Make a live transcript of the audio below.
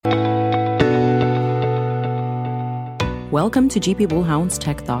Welcome to GP Bullhound's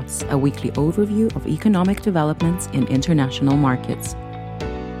Tech Thoughts, a weekly overview of economic developments in international markets.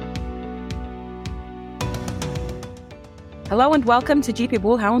 Hello and welcome to GP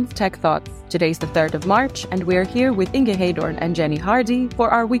Bullhound's Tech Thoughts. Today's the 3rd of March and we're here with Inge Heydorn and Jenny Hardy for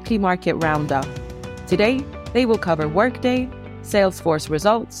our weekly market roundup. Today, they will cover Workday, Salesforce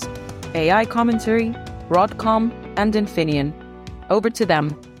results, AI commentary, Broadcom, and Infineon. Over to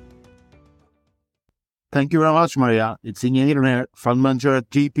them. Thank you very much, Maria. It's Inge Heydorn here, Fund Manager at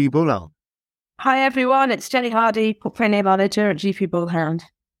GP Bullhound. Hi everyone, it's Jenny Hardy, Portfolio Manager at GP Bullhound.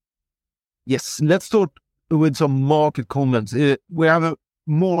 Yes, let's start with some market comments. We have a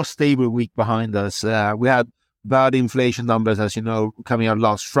more stable week behind us. We had bad inflation numbers, as you know, coming out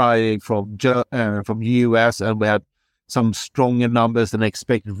last Friday from the US, and we had some stronger numbers than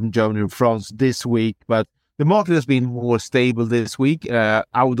expected from Germany and France this week. But the market has been more stable this week,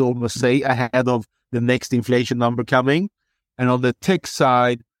 I would almost say, ahead of the next inflation number coming. And on the tech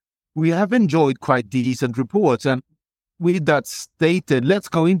side, we have enjoyed quite decent reports. And with that stated, let's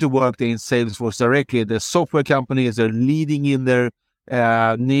go into Workday and Salesforce directly. The software companies are leading in their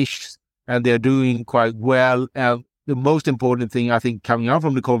niche, and they're doing quite well. And the most important thing, I think, coming out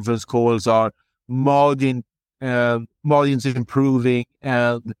from the conference calls are margins improving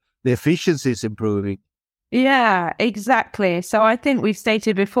and the efficiency is improving. Yeah, exactly. So I think we've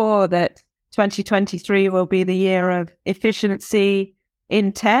stated before that 2023 will be the year of efficiency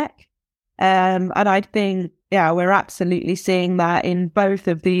in tech. And I think, we're absolutely seeing that in both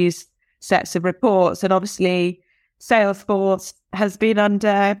of these sets of reports. And obviously, Salesforce has been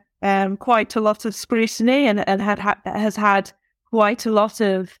under quite a lot of scrutiny and has had quite a lot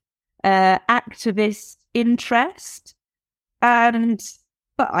of activist interest. But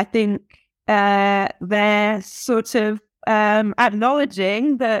I think they're sort of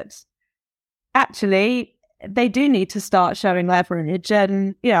acknowledging that actually they do need to start showing leverage.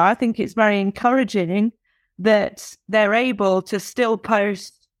 And, I think it's very encouraging that they're able to still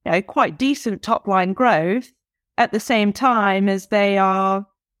post quite decent top-line growth at the same time as they are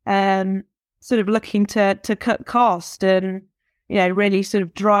sort of looking to cut cost and, really sort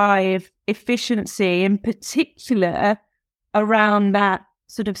of drive efficiency, in particular around that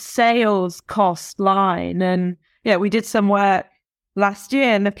sort of sales cost line. And, we did some work last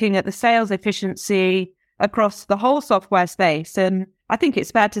year looking at the sales efficiency across the whole software space. And I think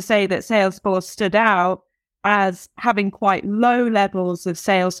it's fair to say that Salesforce stood out as having quite low levels of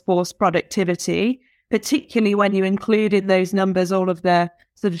Salesforce productivity, particularly when you include in those numbers all of the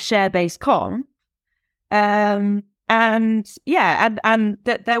sort of share-based comp. And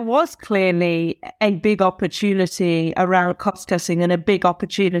that there was clearly a big opportunity around cost cutting and a big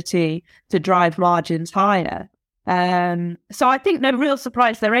opportunity to drive margins higher. So I think no real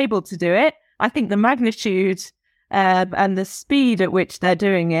surprise they're able to do it. I think the magnitude and the speed at which they're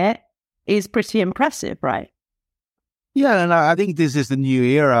doing it is pretty impressive, right? Yeah, and I think this is the new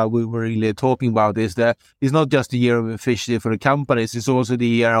era we were really talking about, is that it's not just the year of efficiency for the companies, it's also the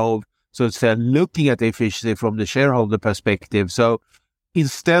year of, so to say, looking at the efficiency from the shareholder perspective. So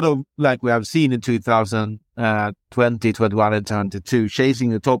instead of, like we have seen in 2020, 21 and 22,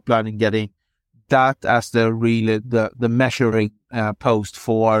 chasing the top line and getting that as the measuring post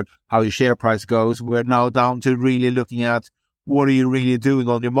for how your share price goes, we're now down to really looking at what are you really doing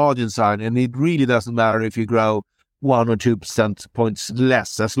on your margin side. And it really doesn't matter if you grow 1 or 2 percent points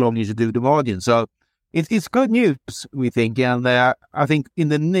less, as long as you do the margin. So it's good news, we think. And I think in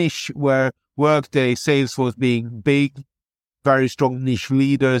the niche where Workday, Salesforce being big, very strong niche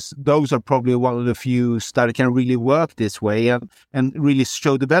leaders, those are probably one of the few that can really work this way and really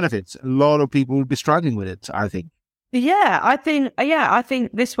show the benefits. A lot of people will be struggling with it, I think. I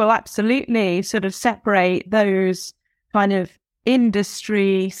think this will absolutely sort of separate those kind of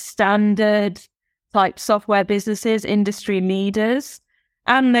industry standard type software businesses, industry leaders,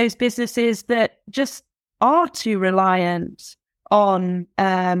 and those businesses that just are too reliant on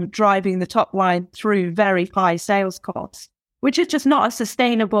driving the top line through very high sales costs, which is just not a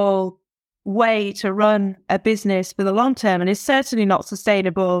sustainable way to run a business for the long term, and is certainly not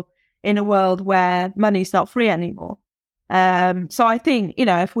sustainable in a world where money's not free anymore. So I think,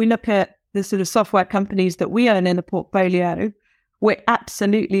 if we look at the sort of software companies that we own in the portfolio, we're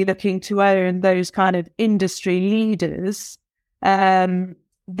absolutely looking to own those kind of industry leaders that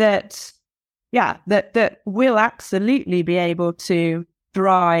will absolutely be able to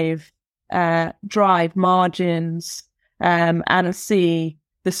drive margins and see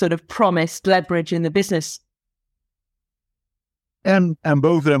the sort of promised leverage in the business. And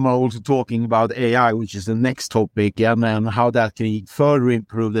both of them are also talking about AI, which is the next topic, and how that can further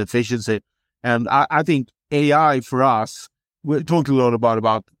improve the efficiency. And I think AI for us, we talked a lot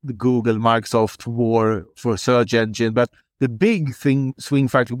about the Google, Microsoft war for search engine, but the big swing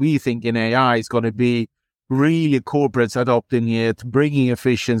factor we think in AI is going to be really corporates adopting it, bringing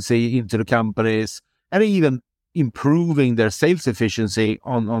efficiency into the companies, and even improving their sales efficiency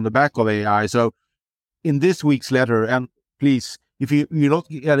on the back of AI. So in this week's letter, and please, if you're not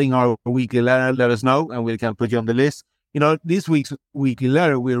getting our weekly letter, let us know and we can put you on the list. This week's weekly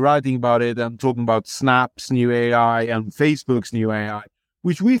letter, we're writing about it and talking about Snap's new AI and Facebook's new AI,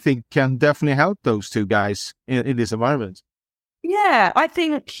 which we think can definitely help those two guys in this environment. Yeah, I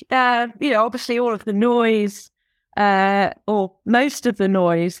think, obviously all of the noise, or most of the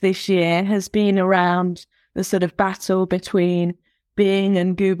noise this year has been around the sort of battle between Bing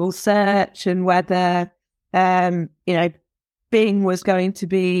and Google search and whether, Bing was going to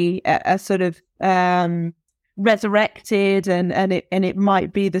be a sort of resurrected and it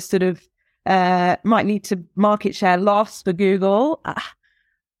might be the sort of, might lead to market share loss for Google.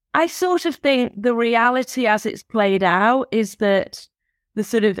 I sort of think the reality as it's played out is that the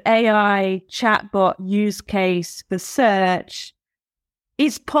sort of AI chatbot use case for search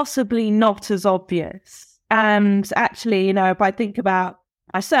is possibly not as obvious. And actually, if I think about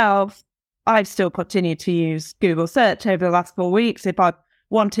myself, I've still continued to use Google search over the last 4 weeks. If I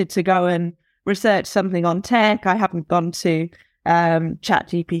wanted to go and research something on tech, I haven't gone to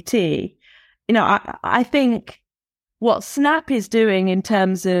ChatGPT. I think what Snap is doing in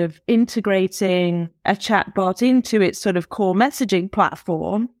terms of integrating a chatbot into its sort of core messaging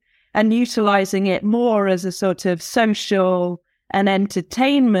platform and utilizing it more as a sort of social and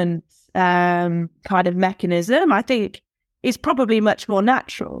entertainment kind of mechanism, I think is probably much more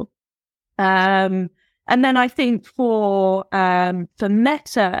natural. And then I think for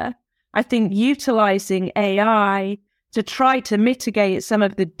Meta, I think utilizing AI to try to mitigate some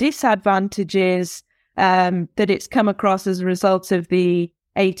of the disadvantages that it's come across as a result of the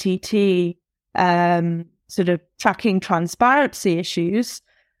ATT sort of tracking transparency issues,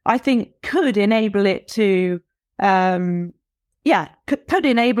 I think could enable it to, could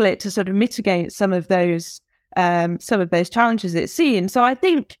enable it to sort of mitigate some of those challenges it's seen. So I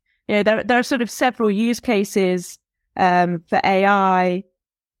think there are sort of several use cases for AI.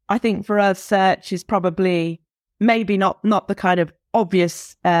 I think for us, search is probably maybe not the kind of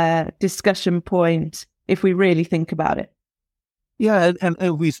obvious discussion point if we really think about it. Yeah, and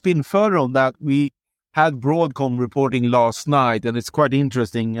if we spin further on that, we had Broadcom reporting last night, and it's quite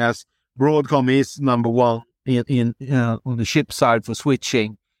interesting as Broadcom is number one in on the chip side for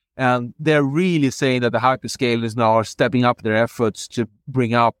switching, and they're really saying that the hyperscalers now are stepping up their efforts to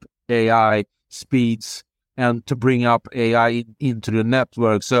bring up AI speeds and to bring up AI into the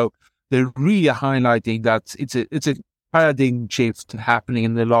network. So they're really highlighting that it's a paradigm shift happening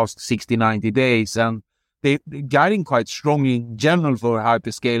in the last 60, 90 days. And they're guiding quite strongly in general for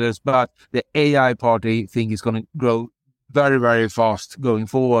hyperscalers, but the AI part, I think, is going to grow very, very fast going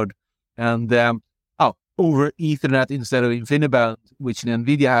forward. And over Ethernet instead of InfiniBand, which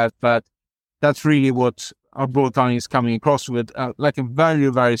NVIDIA has, but that's really what our Broadcom is coming across with, like a very,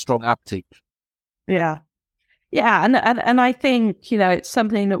 very strong uptick. Yeah. Yeah, and I think, it's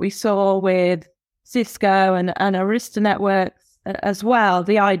something that we saw with Cisco and Arista networks as well,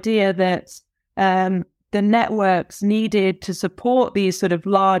 the idea that the networks needed to support these sort of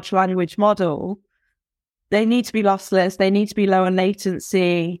large language model, they need to be lossless, they need to be lower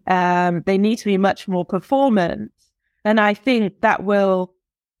latency, they need to be much more performant. And I think that will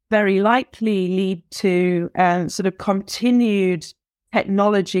very likely lead to sort of continued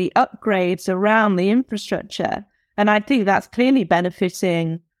technology upgrades around the infrastructure. And I think that's clearly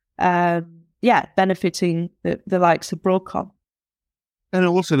benefiting the likes of Broadcom. And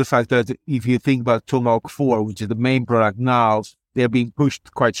also the fact that if you think about Tomahawk 4, which is the main product now, they're being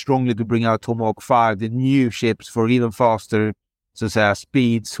pushed quite strongly to bring out Tomahawk 5, the new chips for even faster,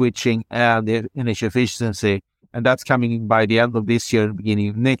 speed, switching, and the initial efficiency. And that's coming by the end of this year and beginning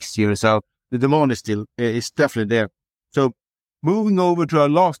of next year. So the demand is definitely there. So moving over to our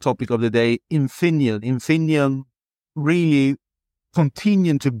last topic of the day, Infineon. Infineon really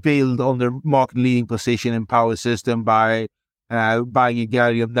continuing to build on their market-leading position in power system by buying a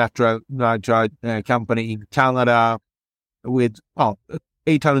gallium nitride company in Canada with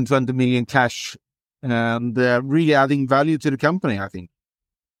 $820 million cash and really adding value to the company, I think.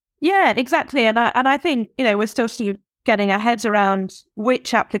 Yeah, exactly. And I think, we're still getting our heads around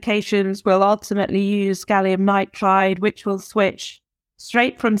which applications will ultimately use gallium nitride, which will switch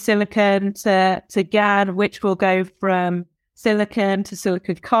straight from silicon to GaN, which will go from silicon to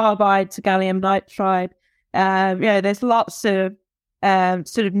silicon carbide to gallium nitride. There's lots of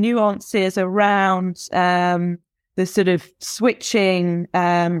sort of nuances around the sort of switching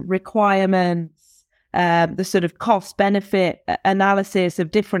requirements, the sort of cost-benefit analysis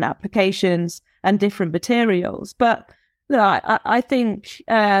of different applications and different materials. But I think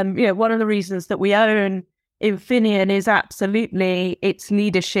one of the reasons that we own Infineon is absolutely its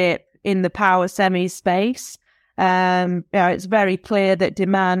leadership in the power semi space. It's very clear that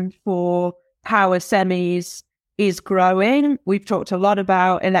demand for power semis is growing. We've talked a lot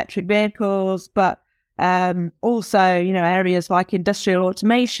about electric vehicles, but also, areas like industrial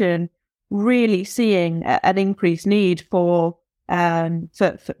automation really seeing an increased need for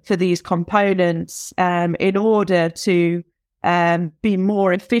these components in order to be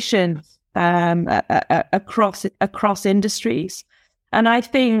more efficient across industries. And I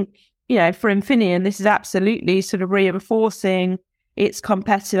think, for Infineon, this is absolutely sort of reinforcing its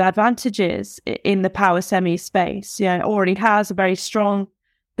competitive advantages in the power semi space. It already has a very strong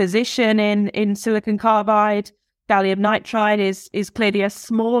position in silicon carbide. Gallium nitride is clearly a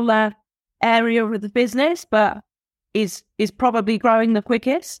smaller area of the business, but is probably growing the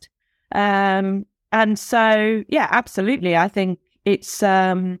quickest. And so, absolutely, I think it's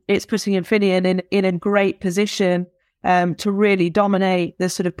putting Infineon in a great position to really dominate the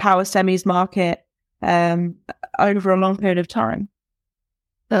sort of power semis market over a long period of time.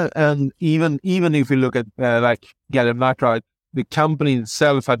 And even if you look at like gallium nitride, the company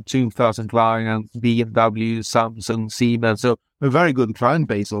itself had 2,000 clients, BMW, Samsung, Siemens, so a very good client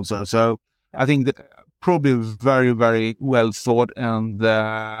base also. So I think that probably very, very well thought, and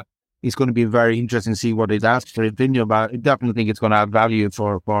it's going to be very interesting to see what it asks for Infineon, but I definitely think it's going to have value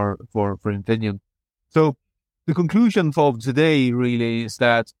for Infineon. So the conclusion for today really is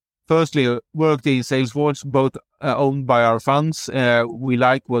that, firstly, Workday and Salesforce, both owned by our funds. We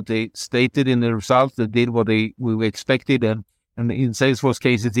like what they stated in the results. They did what we expected, and in Salesforce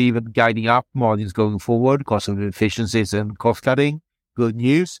case, it's even guiding up margins going forward because of efficiencies and cost cutting. Good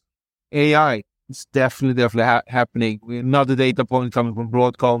news. AI, it's definitely happening. Another data point coming from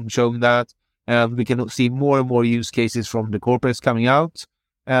Broadcom showing that, and we can see more and more use cases from the corporates coming out.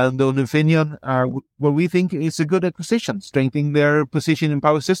 And on Infineon, what we think is a good acquisition, strengthening their position in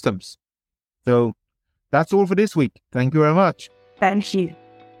power systems. So that's all for this week. Thank you very much. Thank you.